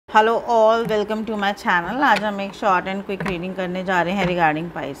Hello all, welcome to my channel. आज हम एक शॉर्ट एंड क्विक रीडिंग करने जा रहे हैं रिगार्डिंग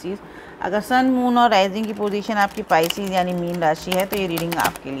पाइसेस। अगर सन, मून और राइजिंग की पोजीशन आपकी पाइसेस यानी मीन राशि है तो ये रीडिंग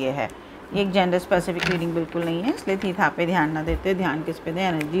आपके लिए है। ये एक जेंडर स्पेसिफिक रीडिंग बिल्कुल नहीं है, इसलिए थीथा पे ध्यान ना देते। ध्यान किस पे दें?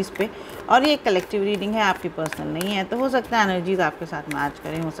 एनर्जीज़ पे। और ये एक कलेक्टिव रीडिंग है, आपकी पर्सनल नहीं है। तो हो सकता है एनर्जीज़ आपके साथ मैच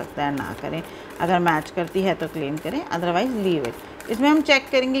करें, हो सकता है ना करें। अगर मैच करती है तो क्लेम करें, अदरवाइज लीव इट। इसमें हम चेक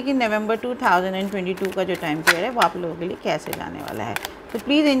करेंगे कि नवंबर 2022 का जो टाइम पीरियड है वो आप लोगों के लिए कैसे जाने वाला है। So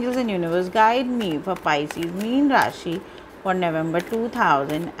please angels and universe guide me for Pisces Meen Rashi for November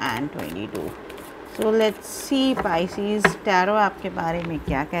 2022. So let's see Pisces tarot आपके बारे में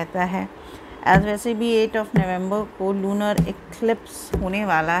क्या कहता है। एज वैसे भी 8 नवंबर को लूनर एक्लिप्स होने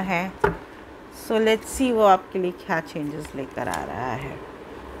वाला है। सो लेट्स सी वो आपके लिए क्या चेंजेस लेकर आ रहा है।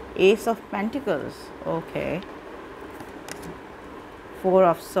 S of pentacles, okay, 4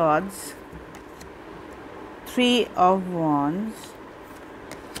 of swords, 3 of wands.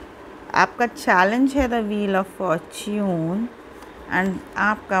 आपका चैलेंज है the wheel of Fortune and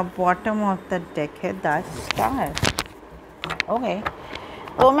आपका बॉटम ऑफ द डेक है द स्टार। ओके,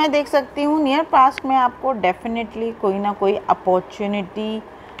 तो मैं देख सकती हूँ नियर पास्ट में आपको डेफिनेटली कोई ना कोई अपॉर्चुनिटी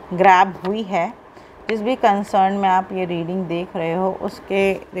ग्रैब हुई है। जिस भी कंसर्न में आप ये रीडिंग देख रहे हो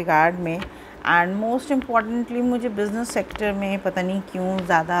उसके रिगार्ड में। एंड मोस्ट इम्पॉर्टेंटली मुझे बिज़नेस सेक्टर में पता नहीं क्यों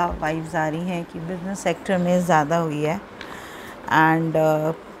ज़्यादा वाइब्स आ रही हैं कि बिज़नेस सेक्टर में ज़्यादा हुई है। एंड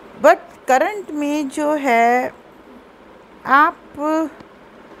बट करंट में जो है आप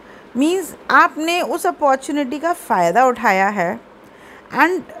मीन्स आपने उस अपॉर्चुनिटी का फ़ायदा उठाया है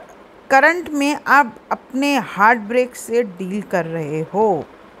एंड करंट में आप अपने हार्ट ब्रेक से डील कर रहे हो।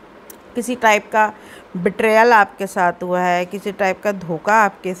 किसी टाइप का बिट्रेयल आपके साथ हुआ है, किसी टाइप का धोखा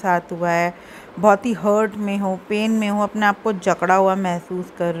आपके साथ हुआ है, बहुत ही हर्ट में हो, पेन में हो, अपने आप को जकड़ा हुआ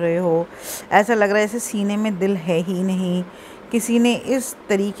महसूस कर रहे हो। ऐसा लग रहा है जैसे सीने में दिल है ही नहीं। किसी ने इस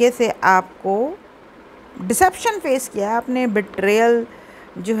तरीके से आपको डिसेप्शन फेस किया, आपने बिट्रेयल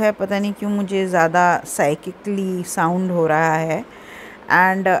जो है पता नहीं क्यों मुझे ज़्यादा साइकिकली साउंड हो रहा है।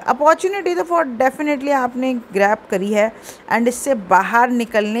 एंड अपॉर्चुनिटी तो फॉर डेफिनेटली आपने ग्रैब करी है एंड इससे बाहर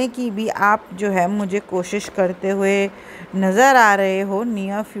निकलने की भी आप जो है मुझे कोशिश करते हुए नज़र आ रहे हो।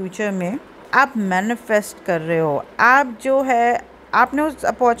 नियर फ्यूचर में आप मैनिफेस्ट कर रहे हो। आप जो है आपने उस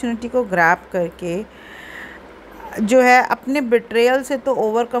अपॉर्चुनिटी को ग्रैब करके जो है अपने बिट्रेयल से तो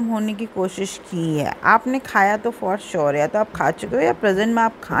ओवरकम होने की कोशिश की है। आपने खाया तो फॉर श्योर, या तो आप खा चुके हो या प्रेजेंट में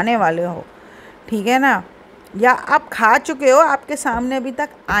आप खाने वाले हो, ठीक है ना, या आप खा चुके हो, आपके सामने अभी तक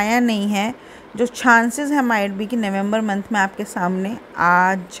आया नहीं है। जो चांसेस है माइट बी कि नवंबर मंथ में आपके सामने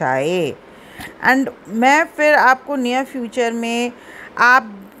आ जाए। एंड मैं फिर आपको नियर फ्यूचर में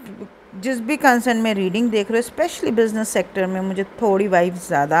आप जिस भी कंसर्न में रीडिंग देख रहे हो, स्पेशली बिजनेस सेक्टर में मुझे थोड़ी वाइब्स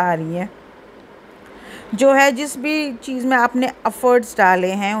ज़्यादा आ रही हैं। जो है जिस भी चीज़ में आपने एफर्ट्स डाले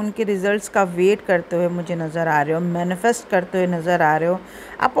हैं उनके रिजल्ट्स का वेट करते हुए मुझे नज़र आ रहे हो, मैनिफेस्ट करते हुए नज़र आ रहे हो।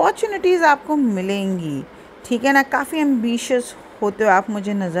 अपॉर्चुनिटीज़ आपको मिलेंगी, ठीक है ना। काफ़ी एम्बिशियस होते हुए आप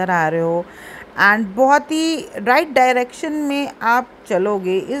मुझे नज़र आ रहे हो एंड बहुत ही राइट डायरेक्शन में आप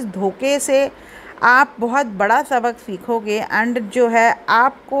चलोगे। इस धोखे से आप बहुत बड़ा सबक सीखोगे एंड जो है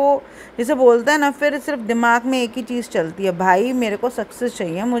आपको जैसे बोलते हैं ना, फिर सिर्फ दिमाग में एक ही चीज़ चलती है, भाई मेरे को सक्सेस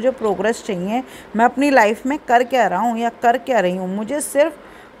चाहिए, मुझे प्रोग्रेस चाहिए, मैं अपनी लाइफ में कर क्या रहा हूँ या कर क्या रही हूँ, मुझे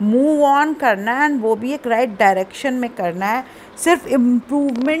सिर्फ मूव ऑन करना है एंड वो भी एक राइट डायरेक्शन में करना है। सिर्फ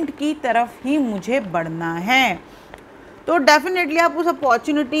इम्प्रूवमेंट की तरफ ही मुझे बढ़ना है। तो डेफिनेटली आप उस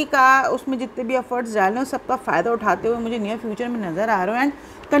अपॉर्चुनिटी का, उसमें जितने भी एफर्ट्स डालें उस सबका फ़ायदा उठाते हुए मुझे नियर फ्यूचर में नज़र आ रहे हो एंड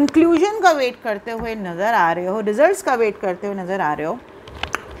कंक्लूजन का वेट करते हुए नज़र आ रहे हो, रिजल्ट्स का वेट करते हुए नज़र आ रहे हो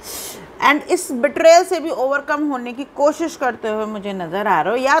एंड इस बिट्रेयल से भी ओवरकम होने की कोशिश करते हुए मुझे नज़र आ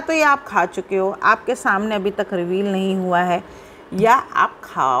रहे हो। या तो ये आप खा चुके हो, आपके सामने अभी तक रिवील नहीं हुआ है, या आप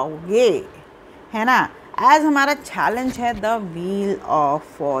खाओगे, है ना। एज हमारा चैलेंज है द व्हील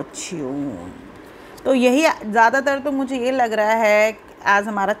ऑफ फॉर्च्यून, तो यही ज़्यादातर तो मुझे ये लग रहा है एज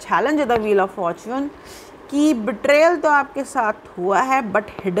हमारा चैलेंज है द व्हील ऑफ फॉर्च्यून कि बिट्रेयल तो आपके साथ हुआ है बट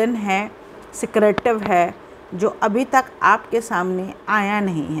हिडन है, सिक्रेटिव है, जो अभी तक आपके सामने आया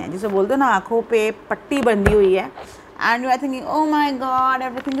नहीं है। जैसे बोलते हैं ना, आँखों पे पट्टी बंधी हुई है and you are thinking oh my God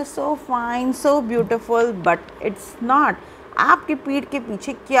everything is so fine so beautiful, but it's not. आपकी पीठ के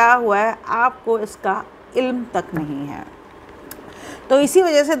पीछे क्या हुआ है आपको इसका इल्म तक नहीं है। तो इसी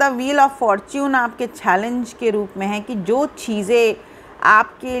वजह से द व्हील ऑफ फॉर्च्यून आपके चैलेंज के रूप में है कि जो चीज़ें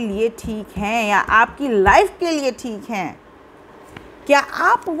आपके लिए ठीक हैं या आपकी लाइफ के लिए ठीक हैं, क्या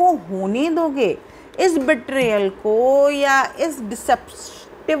आप वो होने दोगे? इस बिट्रेयल को या इस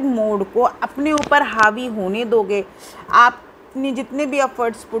डिसेप्टिव मोड को अपने ऊपर हावी होने दोगे? आप अपनी जितने भी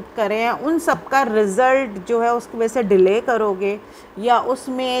एफर्ट्स पुट करे हैं उन सब का रिज़ल्ट जो है उसकी वजह से डिले करोगे, या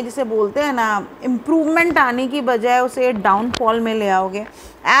उसमें जिसे बोलते हैं ना इम्प्रूवमेंट आने की बजाय उसे डाउनफॉल में ले आओगे।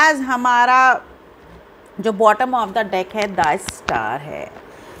 एज़ हमारा जो बॉटम ऑफ द डेक है द स्टार है,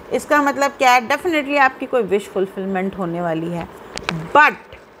 इसका मतलब क्या है, डेफिनेटली आपकी कोई विश फुलफिलमेंट होने वाली है, बट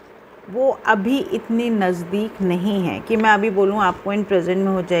वो अभी इतनी नज़दीक नहीं है कि मैं अभी बोलूँ आपको इन प्रेजेंट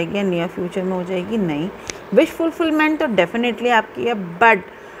में हो जाएगी या नियर फ्यूचर में हो जाएगी। नहीं, विश फुलफिलमेंट तो डेफिनेटली आपकी है, बट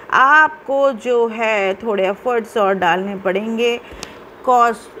आपको जो है थोड़े एफर्ट्स और डालने पड़ेंगे,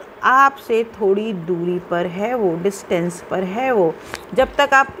 कॉज आपसे थोड़ी दूरी पर है वो, डिस्टेंस पर है वो। जब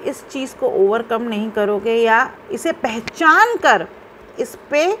तक आप इस चीज़ को ओवरकम नहीं करोगे या इसे पहचान कर इस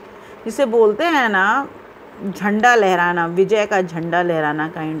पे जिसे बोलते हैं ना झंडा लहराना, विजय का झंडा लहराना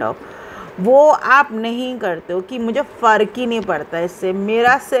काइंड ऑफ, वो आप नहीं करते हो कि मुझे फ़र्क ही नहीं पड़ता इससे,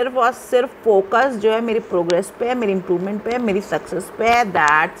 मेरा सिर्फ और सिर्फ फोकस जो है मेरी प्रोग्रेस पे है, मेरी इम्प्रूवमेंट पे है, मेरी सक्सेस पे है,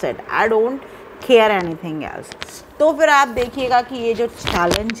 that's it, I don't care anything else. तो फिर आप देखिएगा कि ये जो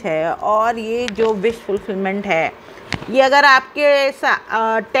चैलेंज है और ये जो विश फुलफिलमेंट है, ये अगर आपके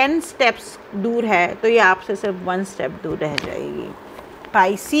 10 स्टेप्स दूर है तो ये आपसे सिर्फ 1 स्टेप दूर रह जाएगी।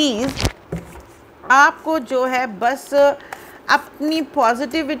 पाइसीज़, आपको जो है बस अपनी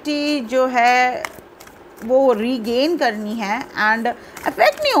पॉजिटिविटी जो है वो रीगेन करनी है एंड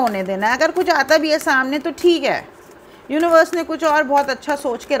अफेक्ट नहीं होने देना है। अगर कुछ आता भी है सामने तो ठीक है, यूनिवर्स ने कुछ और बहुत अच्छा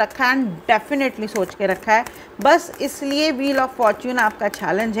सोच के रखा है एंड डेफिनेटली सोच के रखा है, बस इसलिए व्हील ऑफ फॉर्च्यून आपका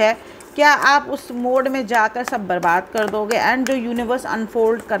चैलेंज है। क्या आप उस मोड में जाकर सब बर्बाद कर दोगे एंड जो यूनिवर्स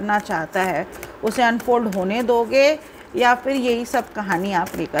अनफोल्ड करना चाहता है उसे अनफोल्ड होने दोगे, या फिर यही सब कहानी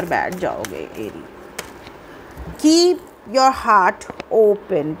आप लेकर बैठ जाओगे। एरी, कीप योर हार्ट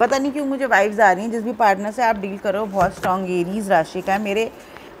ओपन। पता नहीं क्यों मुझे वाइब्स आ रही हैं, जिस भी पार्टनर से आप डील कर रहे हो बहुत स्ट्रॉन्ग एरीज राशि का है, मेरे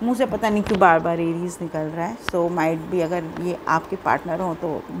मुंह से पता नहीं क्यों बार बार एरीज निकल रहा है। सो माइट भी अगर ये आपके पार्टनर हो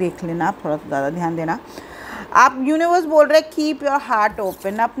तो देख लेना, थोड़ा ज़्यादा ध्यान देना। आप यूनिवर्स बोल रहे हैं कीप योर हार्ट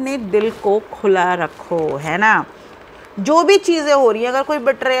ओपन, अपने दिल को खुला रखो, है ना। जो भी चीज़ें हो रही हैं, अगर कोई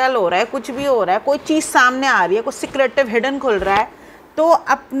बिट्रेयल हो रहा है, कुछ भी हो रहा है, कोई चीज़ सामने आ रही है, कोई सीक्रेटिव हिडन खुल रहा है, तो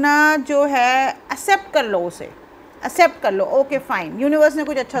अपना जो है एक्सेप्ट कर लो, उसे एक्सेप्ट कर लो। ओके फाइन, यूनिवर्स ने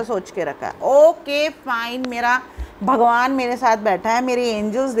कुछ अच्छा सोच के रखा है, ओके फाइन, मेरा भगवान मेरे साथ बैठा है, मेरे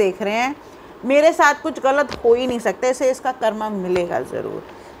एंजल्स देख रहे हैं, मेरे साथ कुछ गलत हो ही नहीं सकता, इसे इसका कर्मा मिलेगा ज़रूर।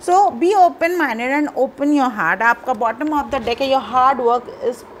 सो be open minded and open your heart. आपका बॉटम ऑफ द डेक है, your hard work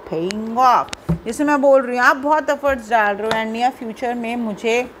is paying off. जैसे मैं बोल रही हूँ, आप बहुत एफर्ट्स डाल रहे हो एंड नियर फ्यूचर में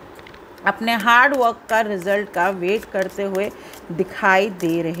मुझे अपने हार्ड वर्क का रिजल्ट का वेट करते हुए दिखाई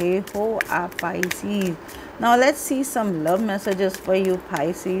दे रहे हो आप Pisces. Now let's see some love messages for you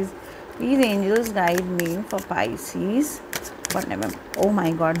Pisces. Please angels guide me for Pisces for November. Oh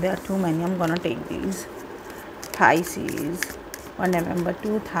my God, there are to many, I am gonna take these. Pisces for November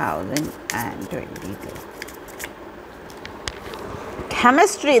 2022।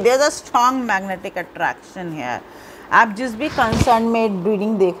 Chemistry, there is a strong magnetic attraction here. आप जिस भी concern में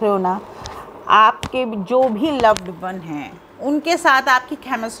reading देख रहे हो ना, आपके जो भी लव्ड वन हैं उनके साथ आपकी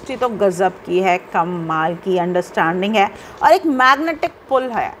केमिस्ट्री तो गज़ब की है, कमाल की अंडरस्टैंडिंग है और एक मैग्नेटिक पुल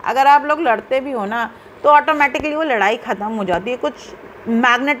है। अगर आप लोग लड़ते भी हो ना तो ऑटोमेटिकली वो लड़ाई ख़त्म हो जाती है, कुछ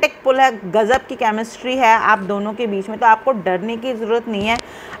मैग्नेटिक पुल है, गज़ब की केमिस्ट्री है आप दोनों के बीच में, तो आपको डरने की ज़रूरत नहीं है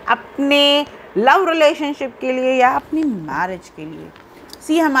अपने लव रिलेशनशिप के लिए या अपनी मैरिज के लिए।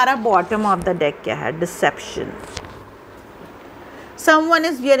 सी, हमारा बॉटम ऑफ द डेक क्या है, dissipation. Someone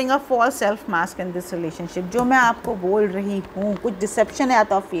is wearing a false self mask in this relationship। जो मैं आपको बोल रही हूँ, कुछ डिसेप्शन है, या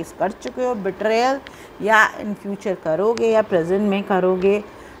तो आप फेस कर चुके हो बिट्रेयल, या इन फ्यूचर करोगे, या प्रेजेंट में करोगे,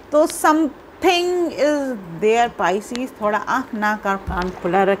 तो समथिंग इज देयर पाइसीज। थोड़ा आँख नाक और कान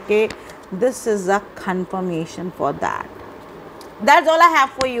खुला रख के, this is a confirmation for that. That's all I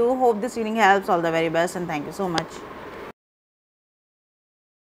have for you. Hope this reading helps. All the very best and thank you so much.